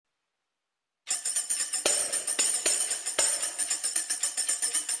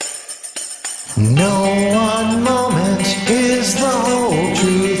No one moment is the whole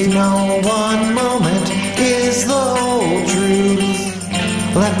truth. No one moment is the whole truth.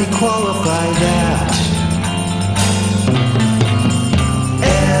 Let me qualify that.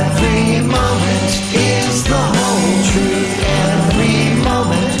 Every moment is the whole truth. Every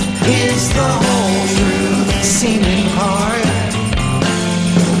moment is the whole truth. Seen in part.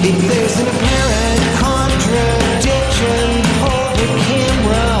 If there's an apparent contradiction, hold the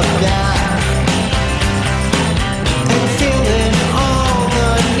camera back and fill in all the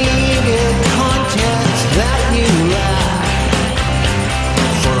needed context that you lack.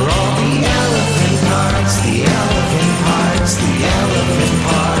 For all the elephant parts, the elephant parts, the elephant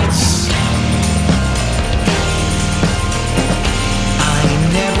parts. I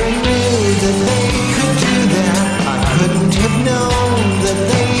never knew that they could do that. I couldn't have known that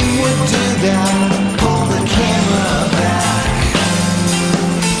they would do that. Pull the camera back.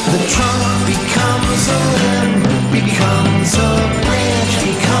 The trunk becomes a limb, becomes a branch,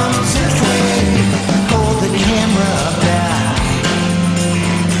 becomes a twig. Pull the camera back.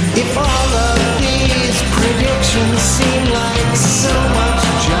 If all of these predictions seem like